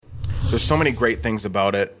there's so many great things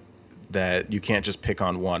about it that you can't just pick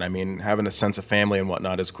on one. I mean, having a sense of family and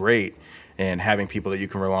whatnot is great, and having people that you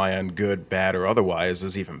can rely on, good, bad, or otherwise,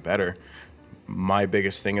 is even better. My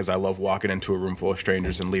biggest thing is I love walking into a room full of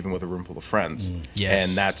strangers and leaving with a room full of friends. Yes.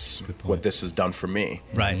 And that's what this has done for me.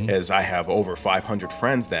 Right. Is I have over 500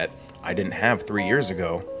 friends that I didn't have 3 years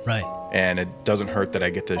ago. Right. And it doesn't hurt that I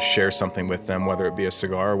get to share something with them, whether it be a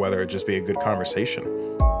cigar or whether it just be a good conversation.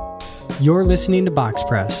 You're listening to Box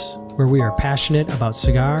Press, where we are passionate about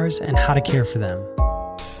cigars and how to care for them.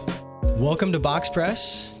 Welcome to Box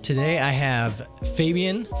Press. Today I have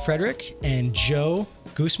Fabian Frederick and Joe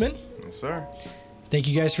Guzman. Yes, sir. Thank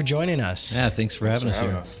you guys for joining us. Yeah, thanks for having us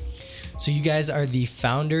here. So you guys are the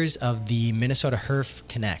founders of the Minnesota Herf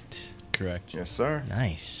Connect. Correct. Yes, sir.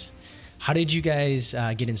 Nice. How did you guys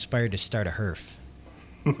get inspired to start a Herf?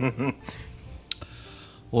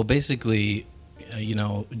 Well, basically,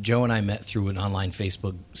 Joe and I met through an online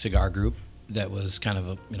Facebook cigar group that was kind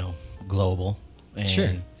of global. And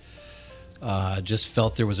Sure. Just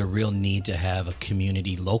felt there was a real need to have a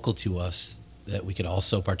community local to us that we could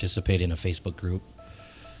also participate in a Facebook group.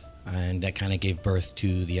 And that kind of gave birth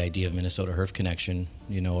to the idea of Minnesota Herf Connection,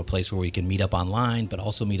 a place where we can meet up online, but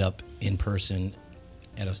also meet up in person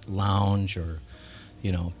at a lounge or,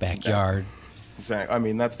 backyard. Exactly. I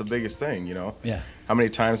mean, that's the biggest thing, Yeah. How many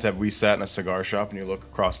times have we sat in a cigar shop and you look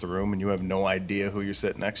across the room and you have no idea who you're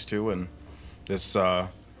sitting next to? And this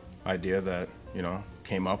idea that,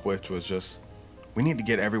 came up with was just, we need to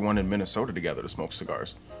get everyone in Minnesota together to smoke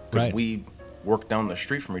cigars. Because Right. we worked down the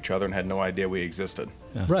street from each other and had no idea we existed.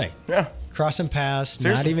 Right. Yeah. Crossing paths,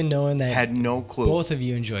 Seriously. not even knowing that Had no clue. both of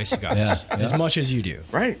you enjoy cigars Yeah. as much as you do.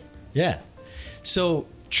 Right. Yeah. So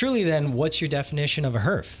truly then, what's your definition of a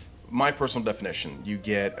Herf? My personal definition, you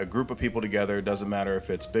get a group of people together. It doesn't matter if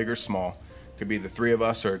it's big or small. It could be the three of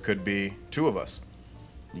us or it could be two of us.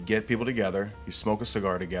 You get people together, you smoke a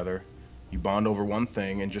cigar together, you bond over one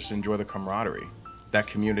thing and just enjoy the camaraderie. That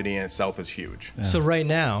community in itself is huge. So right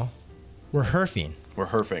now, we're Herfing. We're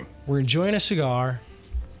herfing. We're enjoying a cigar.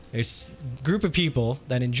 There's a group of people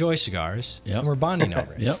that enjoy cigars, Yep. and we're bonding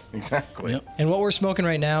over it. Yep. Exactly. Yep. And what we're smoking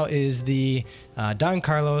right now is the Don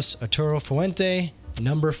Carlos Arturo Fuente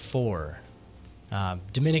number 4.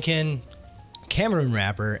 Dominican Cameroon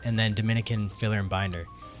wrapper and then Dominican filler and binder.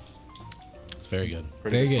 It's very good.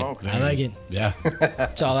 Pretty Very good. smoke. I like it. Yeah.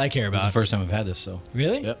 That's all I care This is the about. first time I've had this, so.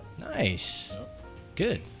 Really? Yep. Nice.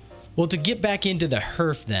 Good. Well, to get back into the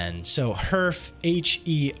Herf then, so Herf,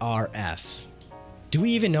 H-E-R-F. Do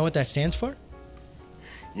we even know what that stands for?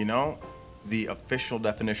 The official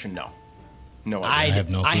definition, no. No I idea. have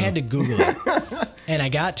no clue. had to Google it. And I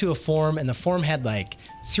got to a form, and the form had like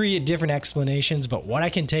 3 different explanations, but what I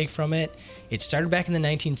can take from it, it started back in the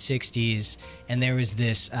 1960s, and there was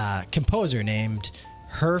this composer named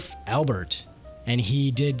Herf Albert, and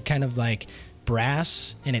he did kind of like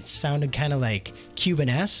brass, and it sounded kind of like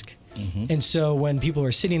Cuban-esque. And so when people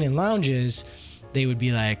were sitting in lounges, they would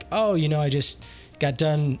be like, oh, I just got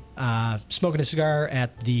done smoking a cigar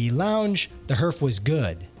at the lounge. The Herf was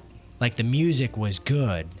good. Like the music was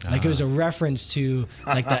good. Like it was a reference to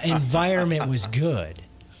like the environment was good.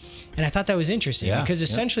 And I thought that was interesting Yeah, because yeah.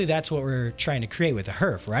 essentially that's what we're trying to create with the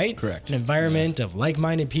Herf, right? Correct. An environment of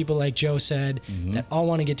like-minded people, like Joe said, that all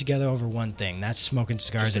want to get together over one thing. That's smoking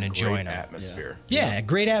cigars Just and a enjoying great them. atmosphere. Yeah, a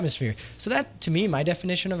great atmosphere. So that, to me, my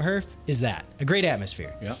definition of Herf is that, a great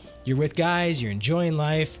atmosphere. Yep. You're with guys, you're enjoying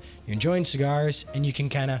life, you're enjoying cigars, and you can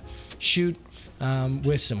kind of shoot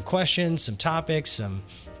with some questions, some topics, some,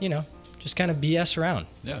 just kind of BS around.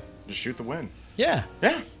 Yeah. Just shoot the wind. Yeah,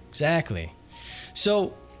 Yeah. exactly.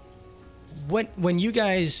 So when you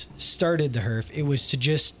guys started the Herf, it was to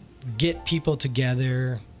just get people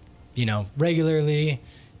together, regularly.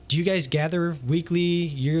 Do you guys gather weekly,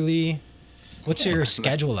 yearly? What's your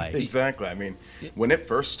schedule like? Exactly. I mean, when it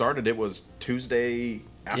first started, it was Tuesday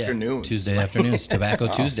afternoons. Tuesday afternoons. Tobacco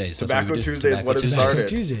Tuesdays. That's Tobacco what we do. Tuesday is what it Tobacco started.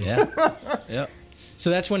 Tuesdays. Yeah. Yeah. So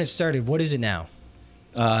that's when it started. What is it now?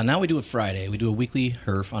 Now we do it Friday. We do a weekly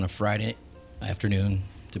Herf on a Friday afternoon,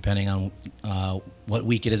 depending on what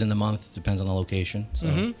week it is in the month. Depends on the location.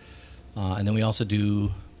 So, and then we also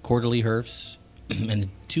do quarterly Herfs and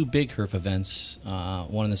 2 big Herf events.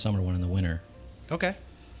 One in the summer, one in the winter. Okay.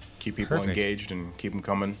 Keep people Perfect. engaged and keep them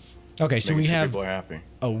coming. Okay, so making we sure have people are happy.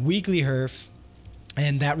 a weekly Herf,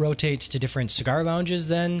 and that rotates to different cigar lounges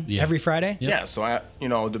then Yeah. every Friday? Yep. Yeah, so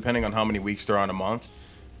depending on how many weeks there are in a month,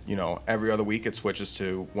 every other week it switches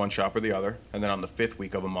to one shop or the other, and then on the 5th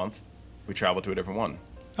week of a month, we travel to a different one.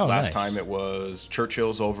 Oh, Last nice. time it was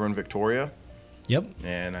Churchill's over in Victoria, Yep.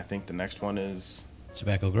 and I think the next one is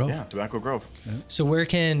Tobacco Grove. Tobacco Grove. So where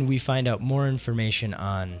can we find out more information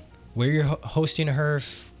on where you're hosting a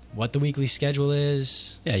HERF, what the weekly schedule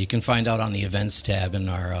is. Yeah, you can find out on the events tab in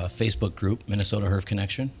our Facebook group, Minnesota HERF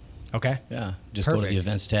Connection. Okay. Yeah, just go to Perfect. the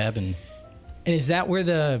events tab And is that where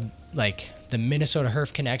the Minnesota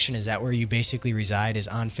HERF Connection, is that where you basically reside, is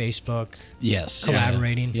on Facebook? yes,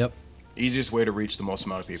 Collaborating? Yep. Easiest way to reach the most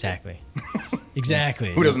amount of people. Exactly.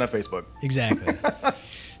 Exactly. Who doesn't have Facebook? Exactly.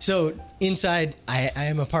 So inside, I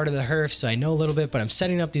am a part of the HERF, so I know a little bit, but I'm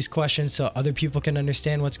setting up these questions so other people can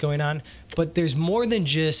understand what's going on. But there's more than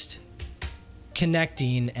just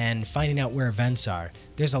connecting and finding out where events are.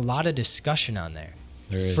 There's a lot of discussion on there.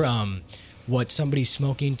 There is. From what somebody's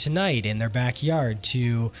smoking tonight in their backyard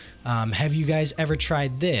to have you guys ever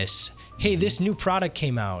tried this? Hey, this new product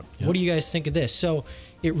came out. Yep. What do you guys think of this? So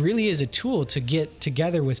it really is a tool to get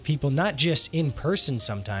together with people, not just in person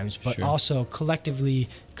sometimes, but Sure. also collectively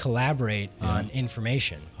collaborate on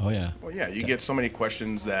information. Oh yeah. Well, yeah, you get so many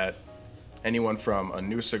questions that anyone from a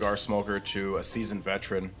new cigar smoker to a seasoned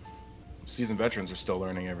veteran. Seasoned veterans are still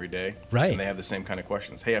learning every day. Right. And they have the same kind of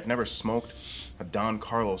questions. Hey, I've never smoked a Don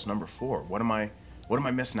Carlos No. 4. What am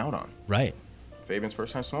I missing out on? Right. Fabian's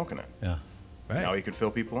first time smoking it. Yeah. Right. Now he can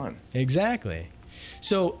fill people in. Exactly.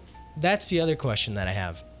 So that's the other question that I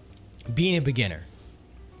have. Being a beginner,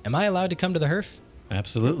 am I allowed to come to the HERF?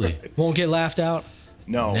 Absolutely. Won't get laughed out?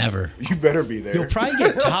 No. Never. You better be there. You'll probably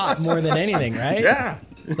get taught more than anything, right? Yeah.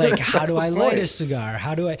 Like, how That's do the I light a point. cigar?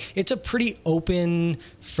 It's a pretty open,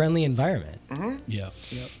 friendly environment. Yeah.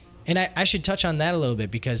 Yep. And I should touch on that a little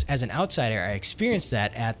bit because as an outsider, I experienced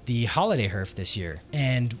that at the Holiday HERF this year.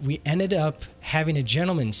 And we ended up having a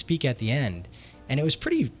gentleman speak at the end. And it was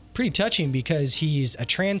pretty touching because he's a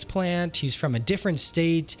transplant. He's from a different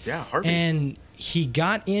state. Yeah, Harvey. And he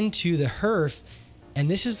got into the HERF, and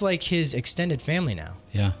this is like his extended family now.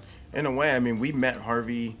 Yeah. In a way, I mean, we met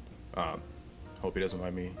Harvey. Hope he doesn't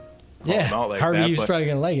mind me calling Yeah, him out like Harvey, that. he's but probably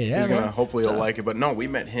going to like it. Yeah, he's man. gonna hopefully he'll So- like it. But no, we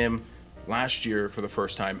met him last year for the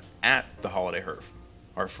first time at the Holiday HERF,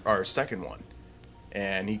 our second one.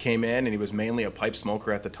 And he came in and he was mainly a pipe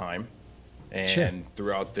smoker at the time. And Sure.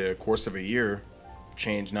 throughout the course of a year,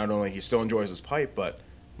 changed. Not only he still enjoys his pipe, but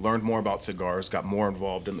learned more about cigars, got more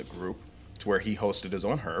involved in the group to where he hosted his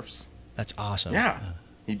own HERFs. That's awesome. Yeah.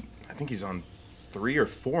 I think he's on 3 or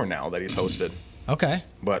 4 now that he's hosted. Okay.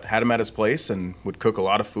 But had him at his place and would cook a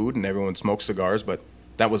lot of food and everyone smoked cigars. But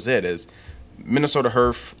that was it. Is Minnesota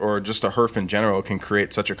HERF or just a HERF in general can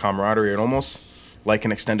create such a camaraderie and almost like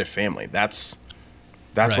an extended family. That's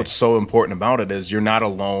Right. what's so important about it is you're not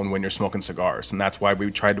alone when you're smoking cigars. And that's why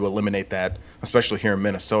we tried to eliminate that, especially here in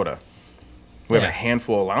Minnesota. We have Yeah. a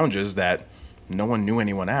handful of lounges that no one knew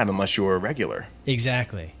anyone at unless you were a regular.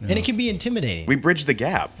 Exactly. And it can be intimidating. We bridge the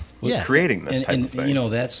gap with Yeah. creating this type and of thing. you know,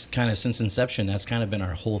 that's kind of since inception, that's kind of been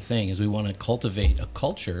our whole thing is we want to cultivate a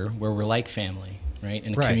culture where we're like family, right?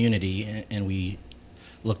 In a Right. community, and we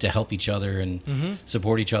look to help each other and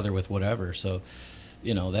support each other with whatever. So,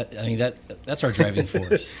 you know, that's our driving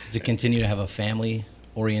force is to continue to have a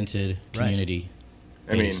family-oriented community.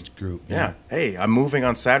 Based group. Yeah. Hey, I'm moving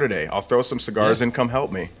on Saturday. I'll throw some cigars Yeah. in. Come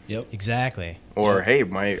help me. Yep. Exactly. Or hey,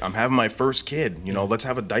 I'm having my first kid. You know, let's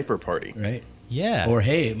have a diaper party. Right. Yeah. Or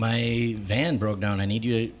hey, my van broke down. I need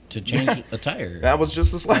you to change a tire. That was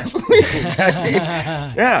just this last week.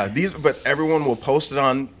 Yeah. But everyone will post it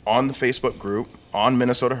on the Facebook group on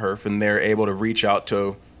Minnesota HERF, and they're able to reach out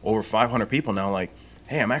to over 500 people now. Like,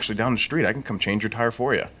 hey, I'm actually down the street. I can come change your tire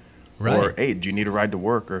for you. Right. Or hey, do you need a ride to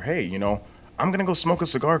work? Or hey, you know, I'm gonna go smoke a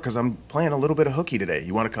cigar because I'm playing a little bit of hooky today.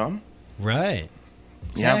 You want to come? Right.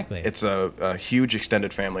 Yeah, Exactly. it's a huge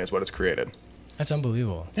extended family is what it's created. That's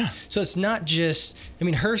unbelievable. Yeah. So it's not just, I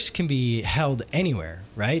mean, HERFs can be held anywhere,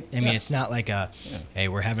 right? I mean, Yeah. it's not like hey,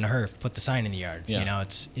 we're having a HERF, put the sign in the yard. Yeah. You know,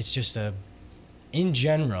 it's just in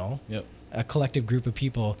general, Yep. a collective group of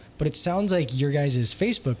people. But it sounds like your guys'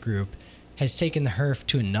 Facebook group has taken the HERF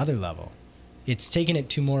to another level. It's taken it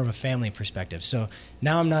to more of a family perspective. So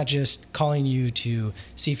now I'm not just calling you to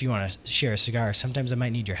see if you want to share a cigar. Sometimes I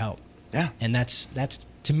might need your help. Yeah. And that's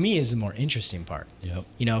to me is the more interesting part. Yep.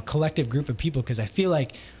 You know, a collective group of people, because I feel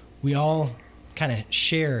like we all kind of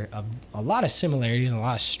share a lot of similarities and a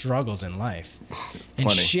lot of struggles in life. And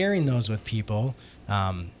Plenty. sharing those with people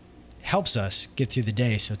helps us get through the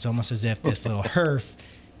day. So it's almost as if this little HERF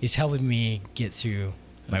is helping me get through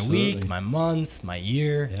my Absolutely. week, my month, my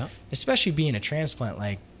year, Yeah. especially being a transplant.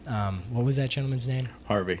 Like, what was that gentleman's name?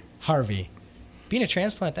 Harvey. Harvey. Being a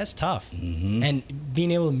transplant, that's tough. And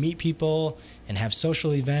being able to meet people and have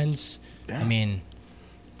social events, Yeah. I mean,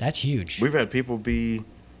 that's huge. We've had people be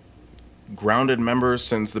grounded members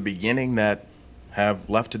since the beginning that have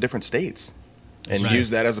left to different states. and Right. use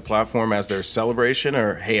that as a platform as their celebration,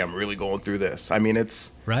 or hey, I'm really going through this. I mean,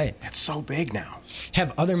 it's Right. so big now.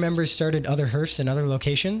 Have other members started other HERFs in other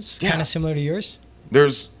locations, Yeah. kind of similar to yours?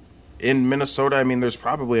 There's in Minnesota, I mean, there's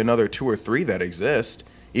probably another 2 or 3 that exist,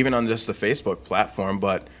 even on just the Facebook platform.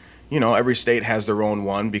 But every state has their own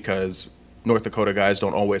one because North Dakota guys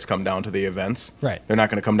don't always come down to the events. Right. They're not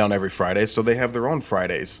going to come down every Friday, so they have their own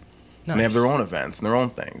Fridays. And they have Nice. their own events and their own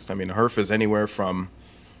things. I mean, HERF is anywhere from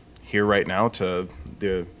here right now to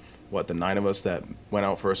the 9 of us that went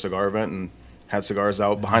out for a cigar event and had cigars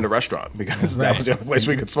out behind a restaurant because that Right. was the only place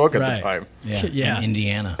we could smoke at Right. the time. Yeah. Yeah. In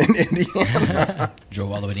Indiana. In Indiana.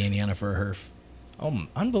 Drove all the way to Indiana for a HERF. Oh,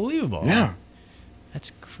 unbelievable. Yeah.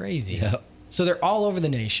 That's crazy. Yeah. So they're all over the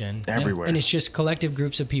nation. Everywhere. And it's just collective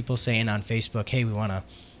groups of people saying on Facebook, hey, we want to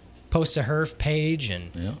post a HERF page and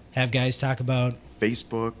Yeah. have guys talk about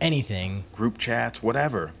Facebook, anything. group chats,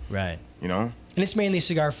 whatever, Right. And And it's mainly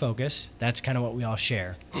cigar focus. That's kind of what we all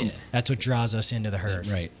share. Yeah. That's what draws us into the HERF.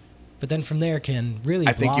 Right. But then from there can really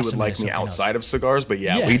I think you would blossom like into me something outside else. of cigars, but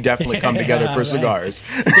yeah, Yeah. we definitely come together for Right. cigars.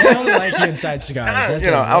 Yeah, I only like you inside cigars. That's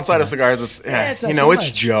Outside of that's cigars, it's, it's not it's so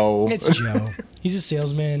much. Joe. It's Joe. He's a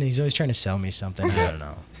salesman. He's always trying to sell me something. I don't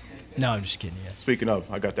know. No, I'm just kidding you. Speaking of,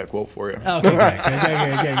 I got that quote for you.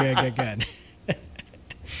 Okay, good.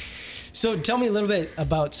 So tell me a little bit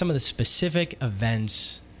about some of the specific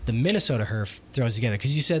events the Minnesota HERF throws together,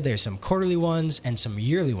 because you said there's some quarterly ones and some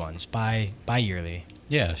yearly ones, bi-yearly.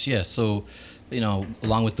 Yeah. So,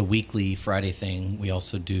 along with the weekly Friday thing, we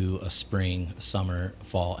also do a spring, a summer,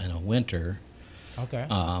 fall, and a winter Okay.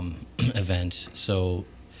 event. So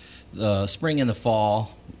the spring and the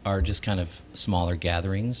fall are just kind of smaller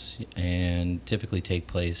gatherings and typically take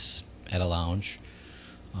place at a lounge,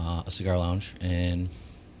 a cigar lounge. And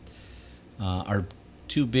our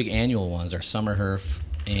 2 big annual ones, our summer HERF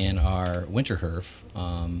and our winter HERF,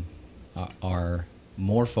 are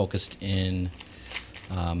more focused in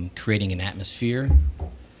creating an atmosphere,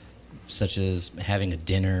 such as having a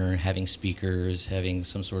dinner, having speakers, having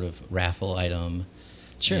some sort of raffle item,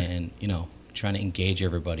 Sure. and trying to engage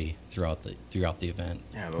everybody throughout the event.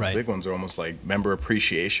 Yeah, those Right. big ones are almost like member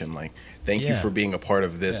appreciation. Like, thank you Yeah. for being a part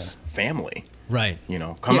of this family. Right.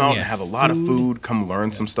 Come Yeah, out we and have have a lot of food. food. Come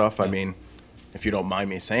learn some stuff. I mean, if you don't mind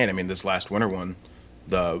me saying, this last winter one,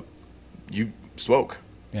 you spoke.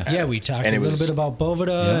 Yeah, we talked And a it little was- bit about Boveda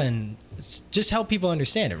Yeah. and just help people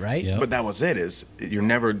understand it, right? Yeah. But that was it. Is you're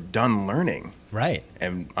never done learning. Right.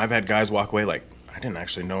 And I've had guys walk away like, I didn't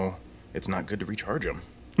actually know it's not good to recharge them.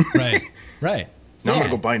 Right. Right. Now I'm Yeah.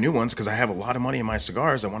 gonna go buy new ones because I have a lot of money in my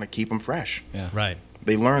cigars. I want to keep them fresh. Yeah. Right.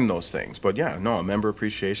 They learn those things. But yeah, no, member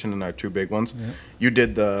appreciation and our 2 big ones. You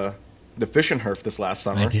did the fishing HERF this last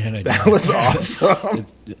summer. I did. That was awesome.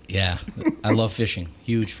 Yeah, I love fishing.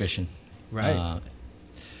 Huge fishing. Right.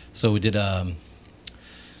 So we did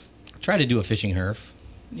try to do a fishing HERF.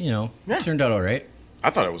 Turned out all right. I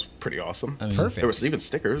thought it was pretty awesome. I mean, Perfect. There was even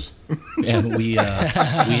stickers. Yeah, we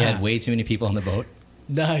had way too many people on the boat.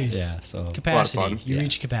 Nice. Yeah, so Capacity. A lot of fun. You Yeah.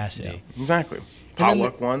 reach capacity. Exactly. then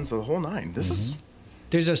Potluck ones, the whole 9. This is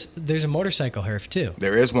There's a motorcycle HERF too.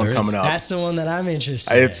 there is one There is. coming up. That's the one that I'm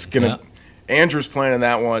interested It's in. gonna. Andrew's planning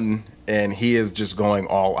that one, and he is just going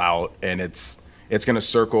all out. And it's gonna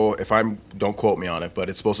circle. Don't quote me on it, but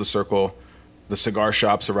it's supposed to circle the cigar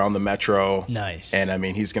shops around the metro. Nice. And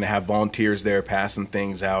he's gonna have volunteers there passing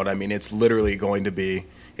things out. It's literally going to be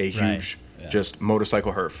a huge, just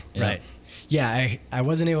motorcycle HERF. Yeah. Right. Yeah, I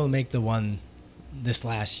wasn't able to make the one this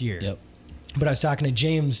last year. Yep. But I was talking to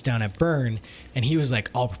James down at Burn, and he was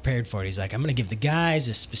like all prepared for it. He's like, I'm going to give the guys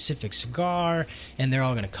a specific cigar, and they're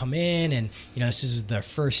all going to come in, and this is their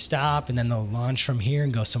first stop, and then they'll launch from here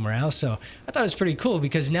and go somewhere else. So I thought it was pretty cool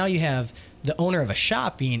because now you have the owner of a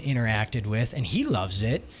shop being interacted with, and he loves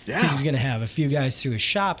it because Yeah. he's going to have a few guys through his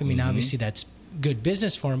shop. Obviously that's good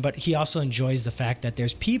business for him, but he also enjoys the fact that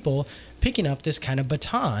there's people picking up this kind of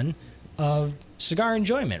baton of cigar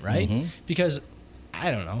enjoyment, right? Because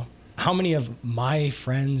I don't know. How many of my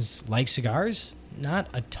friends like cigars? Not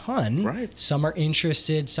a ton. Right. Some are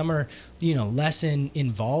interested. Some are, less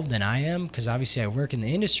involved than I am because obviously I work in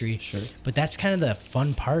the industry. Sure. But that's kind of the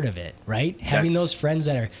fun part of it, right? Having those friends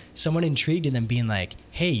that are somewhat intrigued and then being like,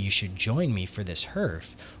 hey, you should join me for this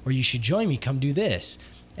HERF, or you should join me, come do this.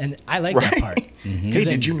 And I like that part. Hey,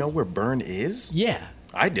 did you know where Burn is? Yeah.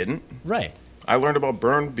 I didn't. Right. I learned about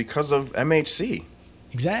Burn because of MHC.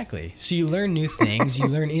 Exactly. So you learn new things, you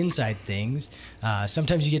learn inside things.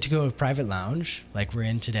 Sometimes you get to go to a private lounge like we're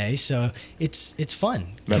in today. So it's fun.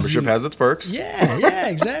 'Cause Membership has its perks. Yeah,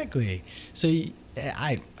 exactly. So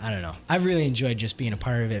I don't know. I've really enjoyed just being a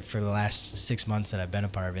part of it for the last 6 months that I've been a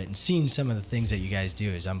part of it, and seeing some of the things that you guys do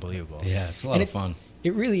is unbelievable. Yeah, it's a lot of fun.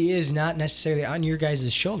 It really is not necessarily on your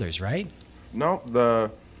guys' shoulders, right? No,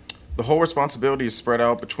 the whole responsibility is spread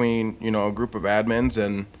out between, you know, a group of admins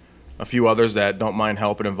and a few others that don't mind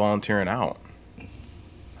helping and volunteering out.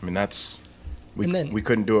 I mean, we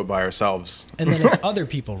couldn't do it by ourselves. And then it's other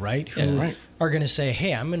people, right, who Yeah, right. are going to say,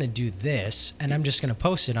 hey, I'm going to do this, and I'm just going to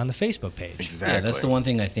post it on the Facebook page. Exactly. Yeah, that's the one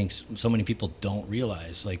thing I think so many people don't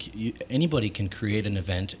realize. Like, anybody can create an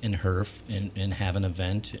event in HERF and have an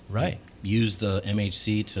event. Right. Use the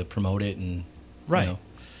MHC to promote it and, Right. you know.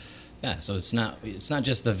 Yeah, so it's not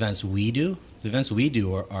just the events we do. The events we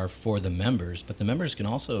do are for the members, but the members can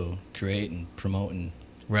also create and promote and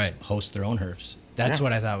Right. host their own HERFs. That's Yeah.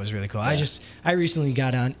 what I thought was really cool. Yeah. I recently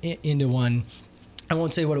got into one. I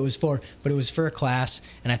won't say what it was for, but it was for a class,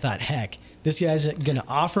 and I thought, heck, this guy's going to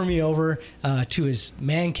offer me over to his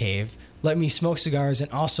man cave, let me smoke cigars,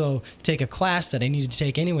 and also take a class that I needed to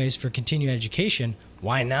take anyways for continuing education.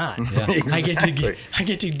 Why not? Yeah. Exactly. I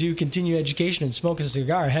get to do continuing education and smoke a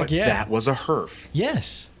cigar. Heck But yeah! that was a HERF.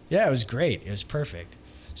 Yes, yeah, it was great. It was perfect.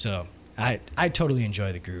 So I totally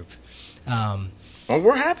enjoy the group. Well,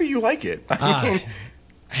 we're happy you like it. I mean,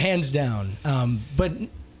 Hands down. But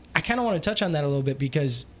I kind of want to touch on that a little bit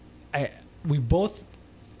because I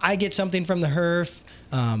get something from the HERF.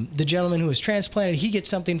 The gentleman who was transplanted, he gets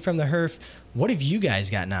something from the HERF. What have you guys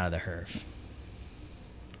gotten out of the HERF?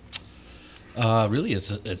 Really, it's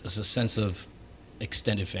a sense of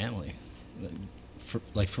extended family.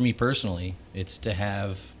 For me personally, it's to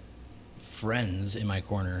have friends in my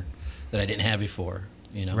corner that I didn't have before.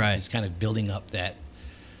 You know, Right. It's kind of building up that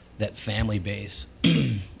family base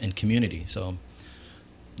and community. So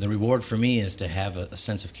the reward for me is to have a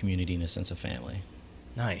sense of community and a sense of family.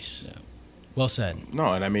 Nice. Yeah. Well said.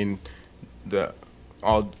 no, and I mean, it's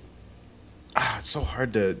so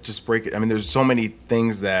hard to just break it. I mean, there's so many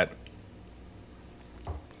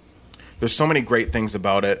great things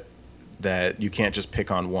about it that you can't just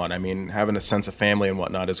pick on one. I mean, having a sense of family and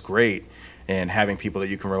whatnot is great, and having people that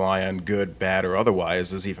you can rely on, good, bad, or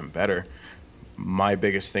otherwise, is even better. My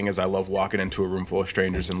biggest thing is I love walking into a room full of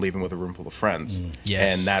strangers and leaving with a room full of friends.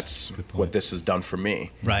 Yes. And that's what this has done for me.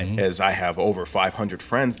 Right. Is I have over 500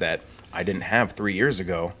 friends that I didn't have 3 years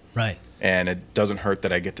ago. Right. And it doesn't hurt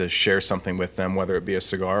that I get to share something with them, whether it be a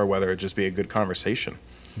cigar or whether it just be a good conversation.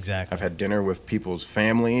 Exactly. I've had dinner with people's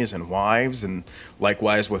families and wives, and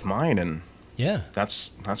likewise with mine, and Yeah. that's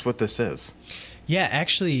what this is. Yeah,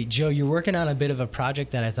 actually, Joe, you're working on a bit of a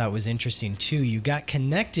project that I thought was interesting too. You got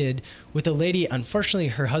connected with a lady. Unfortunately,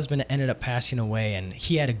 her husband ended up passing away, and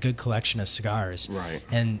he had a good collection of cigars. Right.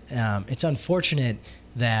 And it's unfortunate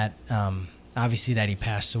that obviously that he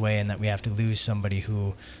passed away, and that we have to lose somebody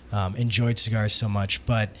who enjoyed cigars so much.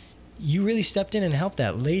 But you really stepped in and helped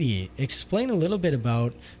that lady. Explain a little bit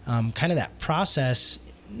about kind of that process,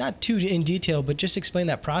 not too in detail, but just explain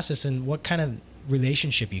that process and what kind of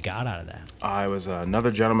relationship you got out of that. I was another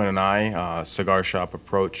gentleman and I, cigar shop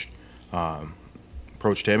approached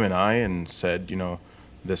him and I and said, you know,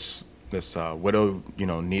 this widow, you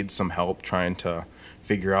know, needs some help trying to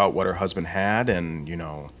figure out what her husband had and, you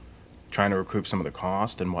know, trying to recoup some of the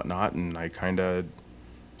cost and whatnot. And I kind of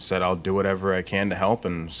said, I'll do whatever I can to help.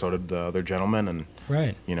 And so did the other gentleman. And,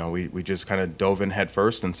 Right. you know, we just kind of dove in head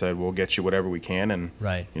first and said, we'll get you whatever we can. And,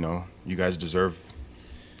 Right. you know, you guys deserve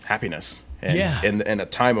happiness. And Yeah. in a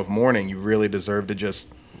time of mourning, you really deserve to just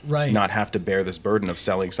Right. not have to bear this burden of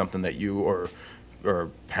selling something that you or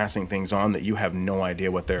passing things on that you have no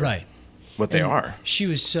idea what they're Right. what they And are. She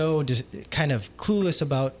was so kind of clueless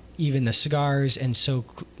about even the cigars, and so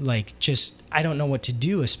like just I don't know what to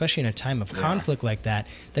do, especially in a time of conflict like that.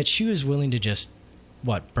 That she was willing to just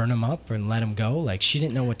burn them up and let them go. Like she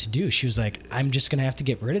didn't know what to do. She was like, I'm just gonna have to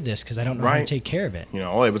get rid of this because I don't know how to Right. take care of it. You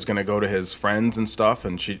know, it was going to go to his friends and stuff,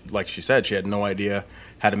 and she, like she said, she had no idea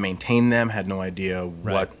how to maintain them, had no idea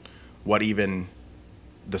Right. what even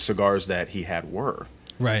the cigars that he had were.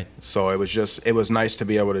 Right. So it was nice to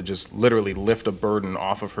be able to just literally lift a burden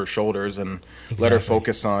off of her shoulders and let her Exactly.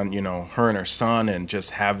 focus on, you know, her and her son, and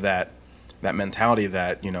just have that mentality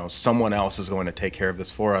that, you know, someone else is going to take care of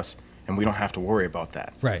this for us, and we don't have to worry about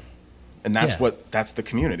that. Right. And that's Yeah. that's the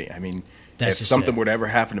community. I mean, That's if just something it. would ever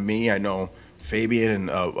happen to me, I know Fabian and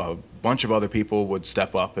a bunch of other people would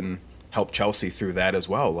step up and help Chelsea through that as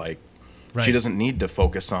well. Like, Right. she doesn't need to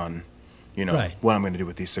focus on, you know, Right. what I'm going to do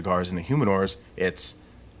with these cigars and the humidors. It's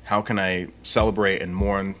how can I celebrate and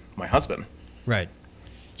mourn my husband? Right.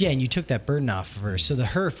 Yeah, and you took that burden off of her. So the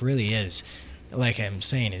HERF really is like I'm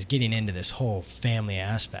saying, is getting into this whole family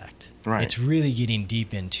aspect. Right. It's really getting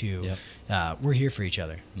deep into, Yep. we're here for each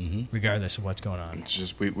other, regardless of what's going on. It's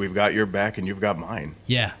just we've got your back and you've got mine.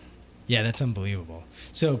 Yeah. Yeah, that's unbelievable.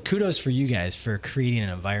 So kudos for you guys for creating an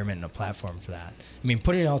environment and a platform for that. I mean,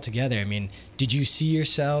 putting it all together, I mean, did you see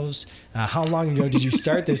yourselves, how long ago did you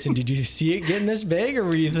start this, and did you see it getting this big, or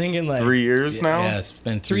were you thinking like... 3 years now? Yeah, it's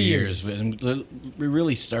been 3 years. And we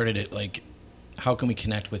really started it like, how can we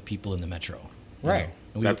connect with people in the metro? You Right. know?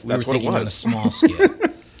 And That's were what it thinking on a was. small scale.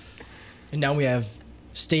 And now we have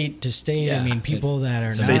state to state. Yeah. I mean, people that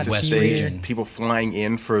are State not State to West here. state, region. people flying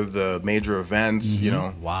in for the major events.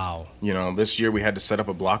 Wow. This year we had to set up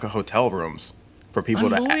a block of hotel rooms for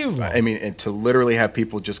people Unbelievable. and to literally have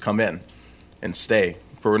people just come in and stay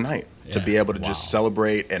for a night to Yeah. be able to just Wow.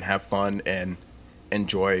 celebrate and have fun and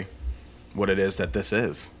enjoy what it is that this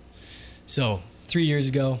is. So 3 years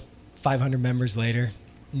ago, 500 members later,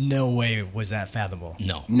 no way was that fathomable.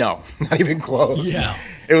 No. No, not even close. Yeah.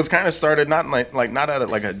 It was kind of started not like not at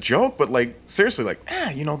like a joke, but like seriously, like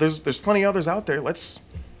there's plenty others out there. Let's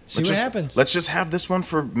See what happens. Let's just have this one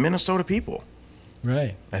for Minnesota people,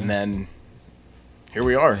 Right. and then here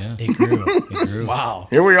we are. Yeah. It grew. It grew. Wow.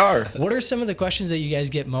 Here we are. What are some of the questions that you guys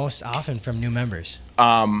get most often from new members?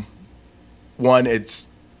 One, it's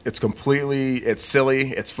silly,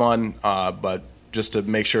 it's fun, but just to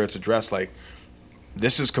make sure it's addressed, like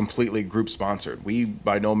this is completely group sponsored. We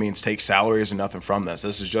by no means take salaries or nothing from this.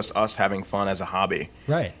 This is just us having fun as a hobby.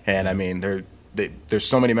 Right. And I mean, there's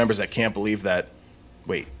so many members that can't believe that.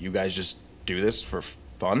 Wait, you guys just do this for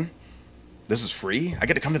fun? This is free? I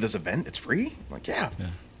get to come to this event? It's free? I'm like, yeah.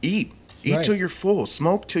 Eat Right. till you're full.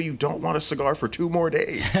 Smoke till you don't want a cigar for 2 more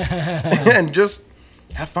days, and just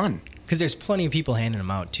have fun. Because there's plenty of people handing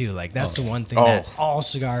them out too. Like that's the one thing Oh. that all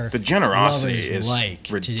cigar The generosity lovers is like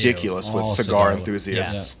to do. ridiculous with All cigar cigar-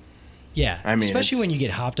 enthusiasts. Yeah, I mean, especially it's- when you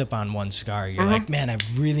get hopped up on one cigar, you're like, man,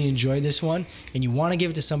 I've really enjoyed this one, and you want to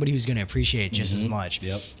give it to somebody who's going to appreciate it just as much.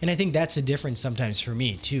 Yep. And I think that's the difference sometimes for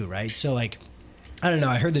me too, right? So like, I don't know,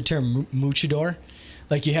 I heard the term muchador.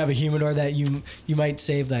 Like you have a humidor that you might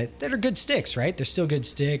save that are good sticks, right? They're still good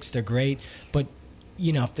sticks, they're great, but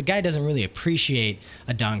if the guy doesn't really appreciate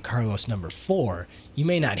a Don Carlos number 4, you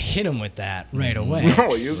may not hit him with that right away.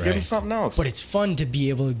 No, you give them Right. something else. But it's fun to be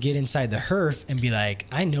able to get inside the herf and be like,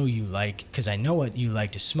 I know you like, because I know what you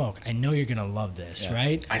like to smoke. I know you're going to love this, Yeah.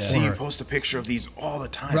 right? I see you Or- post a picture of these all the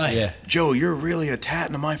time. Right. Yeah. Joe, you're really a Tat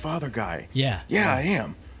and a My Father guy. Yeah. Yeah, I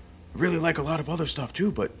am. Really like a lot of other stuff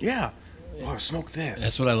too, but yeah. Oh, smoke this.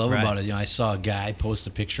 That's what I love Right. about it. I saw a guy post a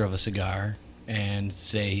picture of a cigar and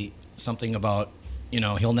say something about,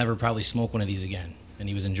 he'll never probably smoke one of these again. And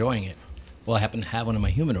he was enjoying it. Well, I happen to have one in my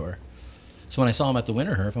humidor. So when I saw him at the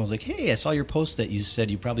Winter Herf, I was like, hey, I saw your post that you said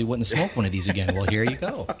you probably wouldn't smoke one of these again. Well, here you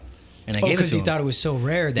go. And I Oh, gave it because to he him. thought it was so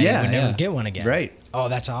rare that Yeah, he would never yeah. get one again. Right. Oh,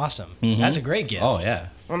 that's awesome. That's a great gift. Oh, yeah.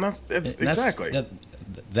 well, that's And that's- exactly.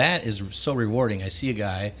 That is so rewarding. I see a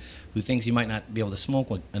guy who thinks he might not be able to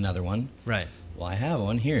smoke another one. Right. Well, I have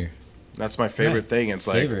one here. That's my favorite Yeah. thing. It's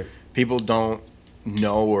like Favorite. people don't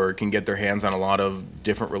know or can get their hands on a lot of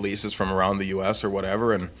different releases from around the U.S. or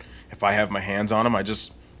whatever. And if I have my hands on them,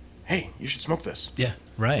 hey, you should smoke this. Yeah.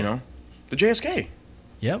 Right. The JSK.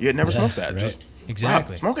 Yep. You had never Yeah, smoked that. right. Just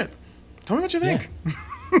Exactly. Rob, smoke it. Tell me what you think.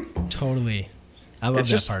 Totally. I love It's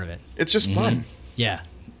that just- part of it. It's just fun. Yeah.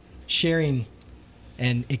 Sharing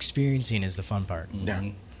and experiencing is the fun part. Yeah.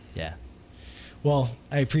 Yeah. Well,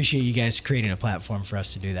 I appreciate you guys creating a platform for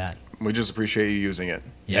us to do that. We just appreciate you using it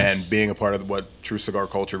Yes. and being a part of what true cigar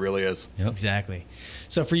culture really is. Yep. Exactly.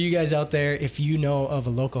 So for you guys out there, if you know of a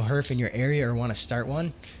local herf in your area or want to start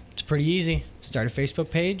one, it's pretty easy. Start a Facebook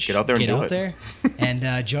page. Get out there and do it. there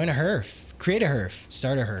and join a herf. Create a herf.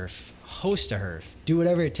 Start a herf. Host a herf. Do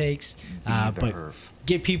whatever it takes. the But herf.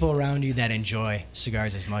 get people around you that enjoy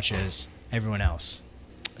cigars as much as everyone else.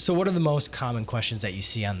 So what are the most common questions that you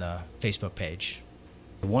see on the Facebook page?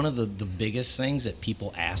 One of the biggest things that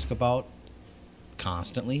people ask about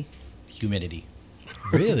constantly, humidity.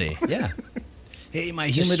 Really? Yeah. Hey, my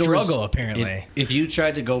It's a humidor's- struggle, apparently. If you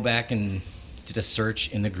tried to go back and did a search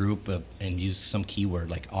in the group and use some keyword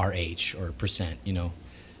like RH or percent, you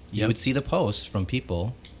Yep. would see the posts from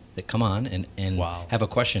people that come on and Wow. have a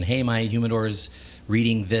question. Hey, my humidor is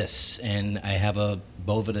reading this, and I have a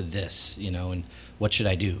Boveda this, and what should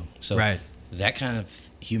I do? So Right. that kind of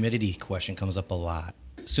humidity question comes up a lot.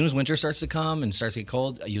 As soon as winter starts to come and starts to get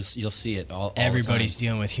cold, you'll see it all Everybody's the time.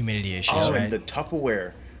 dealing with humidity issues, Oh, right? and the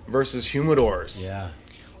Tupperware versus humidors. Yeah.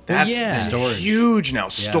 That's yeah. Storage. huge now.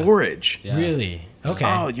 Storage. Yeah. Really? Okay. Oh,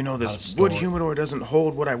 How to this store wood it. humidor doesn't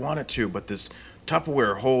hold what I want it to, but this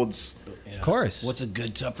Tupperware holds. Of course. What's a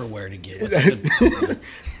good Tupperware to get? What's a good,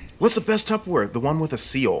 What's the best Tupperware? The one with a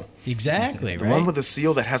seal. Exactly, The right? one with a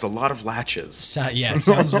seal that has a lot of latches. Yeah, it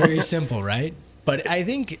sounds very simple, right? But I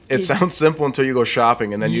think It sounds simple until you go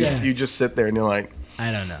shopping, and then Yeah. you just sit there and you're like,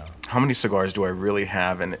 I don't know. how many cigars do I really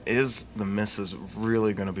have? And is the missus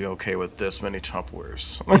really going to be okay with this many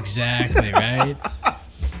Tupperwares? Exactly, right?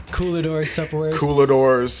 Cooladors, Tupperwares.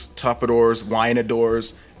 Cooladors, Tupperwares,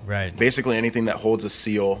 Wineadors. Right. Basically anything that holds a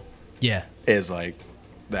seal Yeah. is like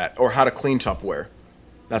that. Or how to clean Tupperware.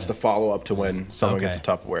 That's the follow-up to when someone Okay. gets a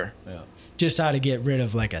Tupperware. Just how to get rid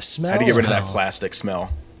of like a smell. How to get rid of that smell. plastic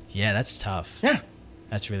smell. Yeah, that's tough. Yeah.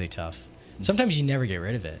 That's really tough. Sometimes you never get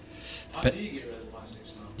rid of it. but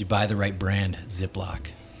you buy the right brand, Ziploc.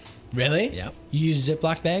 Really? Yep. You use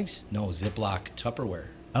Ziploc bags? No, Ziploc Tupperware.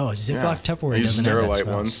 Oh, Ziploc Yeah. Tupperware I use doesn't have that Sterilite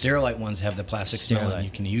smell. ones. Sterilite ones have the plastic smell, Sterilite. and you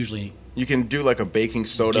can usually You can do like a baking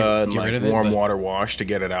soda Get and rid like of it, warm but- water wash to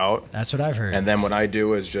get it out. That's what I've heard. And then what I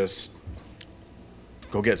do is just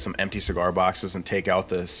go get some empty cigar boxes and take out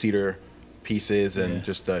the cedar pieces and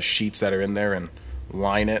just the sheets that are in there and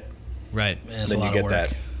line it. right. Man, it's Then a you lot get of work.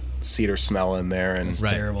 that cedar smell in there, and It's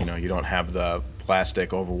Right. terrible. you know you don't have the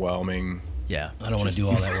plastic overwhelming. Yeah. I don't want to do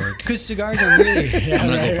all that work. Because cigars are really. I'm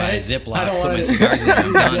gonna go buy a Ziploc, I don't put wanna- my cigars in there,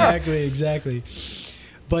 I'm done. Exactly.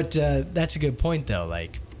 But that's a good point, though.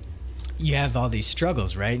 Like, you have all these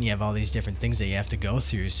struggles, right? And you have all these different things that you have to go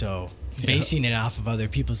through. So, basing it off of other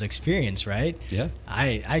people's experience, right? Yeah.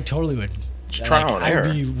 I totally would. Just trial and error.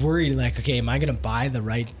 I'd be worried, like, okay, am I going to buy the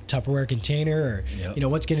right Tupperware container? Or, Yep. you know,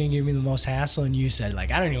 what's going to give me the most hassle? And you said,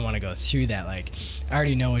 like, I don't even want to go through that. Like, I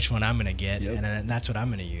already know which one I'm going to get, Yep. and then that's what I'm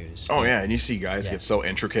going to use. Oh yeah, and you see guys Yeah. get so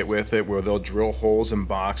intricate with it where they'll drill holes in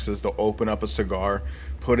boxes, they'll open up a cigar,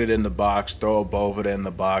 put it in the box, throw a Boveda in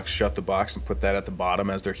the box, shut the box, and put that at the bottom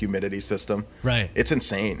as their humidity system. Right. It's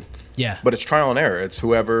insane. Yeah. But it's trial and error. It's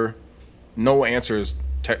whoever. No answer is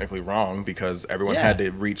technically wrong because everyone Yeah. had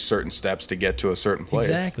to reach certain steps to get to a certain place.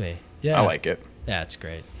 Exactly. Yeah. I like it. That's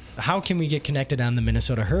great. How can we get connected on the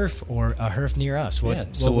Minnesota Herf or a Herf near us? Yeah.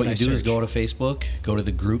 So would what I you do is search? go to Facebook, go to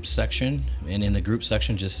the groups section, and in the group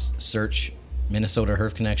section, just search Minnesota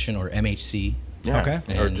Herf Connection or MHC. Yeah. Okay.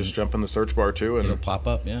 Or And just jump in the search bar too It'll and pop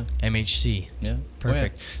up. Yeah. MHC. Yeah.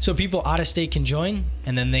 Perfect. So people out of state can join,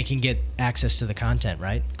 and then they can get access to the content,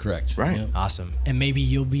 right? Correct. Right. Yeah. Awesome. And maybe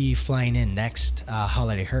you'll be flying in next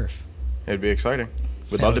holiday Herf. it'd be exciting.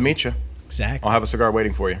 We'd That love to would- meet you. Exactly. I'll have a cigar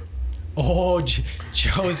waiting for you. Oh,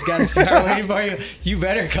 Joe's got a cigar waiting for you. You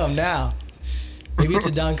better come now. Maybe it's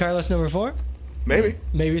a Don Carlos number 4. Maybe.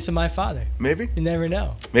 Maybe it's a My Father. Maybe. You never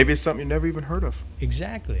know. Maybe it's something you never even heard of.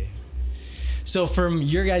 Exactly. So, from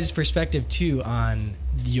your guys' perspective, too, on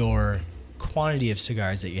your quantity of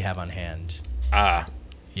cigars that you have on hand.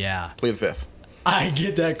 Yeah. Plead the fifth. I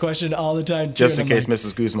get that question all the time, too. Just in and I'm case like,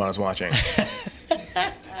 Mrs. Guzman is watching.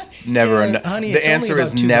 Never Yeah, enough. honey, The it's only answer is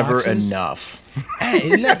about 2 never boxes. enough. Hey,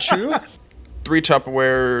 isn't that true? 3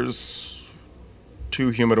 Tupperwares,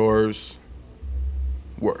 2 humidors,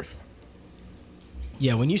 worth.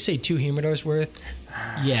 Yeah, when you say 2 humidors worth,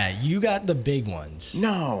 yeah, you got the big ones.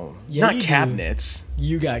 No, Yeah, not you do. cabinets.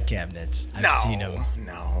 You got cabinets. I've No, seen them.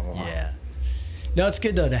 no. Yeah. No, it's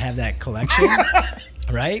good though to have that collection,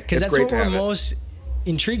 right? Because It's that's great what to we're have it. most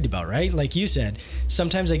intrigued about, right? Like you said,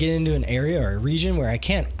 sometimes I get into an area or a region where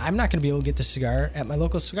I'm not going to be able to get the cigar at my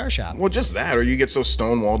local cigar shop. Well, just that, or you get so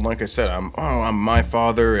stonewalled. Like I said, I'm My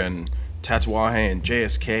Father and Tatuaje and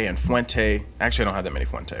JSK and Fuente. Actually, I don't have that many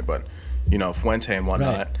Fuente, but Fuente and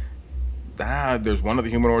whatnot. There's one of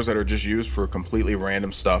the humidors that are just used for completely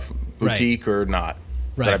random stuff, boutique or not,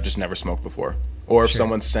 Right. that I've just never smoked before. Or if Sure.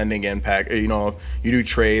 someone's sending in you do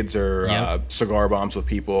trades or Yep. cigar bombs with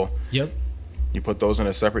people, Yep. you put those in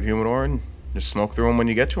a separate humidor and just smoke through them when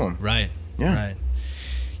you get to them. Right. Yeah. Right.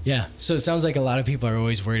 Yeah. So it sounds like a lot of people are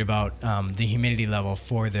always worried about the humidity level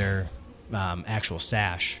for their actual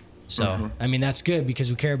stash. So I mean that's good because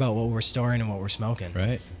we care about what we're storing and what we're smoking.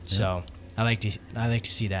 Right. So I like to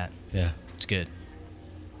see that. Yeah. It's good.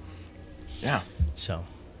 Yeah. So,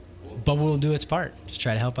 but we'll do its part. Just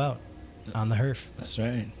try to help out on the Herf That's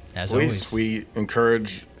right. as Please, always. we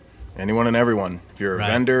encourage anyone and everyone. If you're a Right.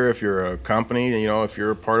 vendor, if you're a company, if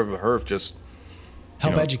you're a part of the HERF, just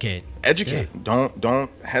Help know, educate. educate. Don't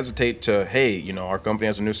hesitate to, hey, our company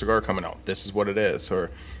has a new cigar coming out. This is what it is. Or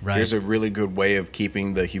Right. here's a really good way of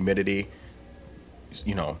keeping the humidity,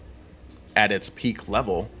 at its peak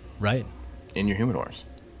level Right. in your humidors.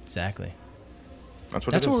 Exactly. That's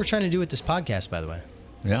what That's it what is. we're trying to do with this podcast, by the way.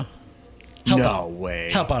 Yeah. Help no out. way.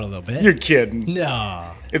 Help out a little bit. You're kidding.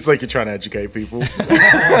 No. It's like you're trying to educate people. Just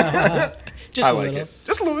I a like little. it.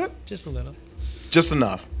 Just a little bit. Just a little. Just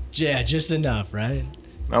enough. Yeah, just enough, right?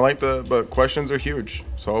 But questions are huge.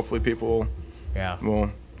 So hopefully people Yeah.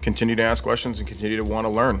 will continue to ask questions and continue to want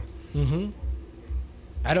to learn.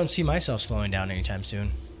 I don't see myself slowing down anytime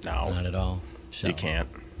soon. Not at all. So, You can't.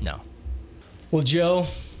 No. Well, Joe,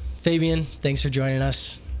 Fabian, thanks for joining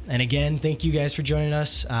us. And again, thank you guys for joining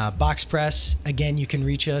us. Box Press, again, you can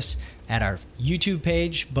reach us at our YouTube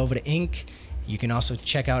page, Boveda Inc. You can also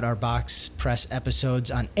check out our Box Press episodes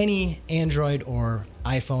on any Android or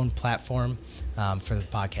iPhone platform for the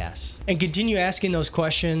podcast. And continue asking those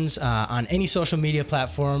questions on any social media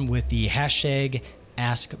platform with the hashtag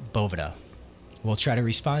AskBoveda. We'll try to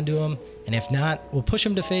respond to them. And if not, we'll push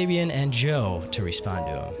them to Fabian and Joe to respond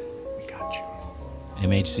to them. We got you.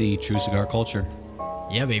 MHC, True Cigar Culture.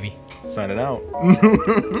 Yeah, baby. Signing out.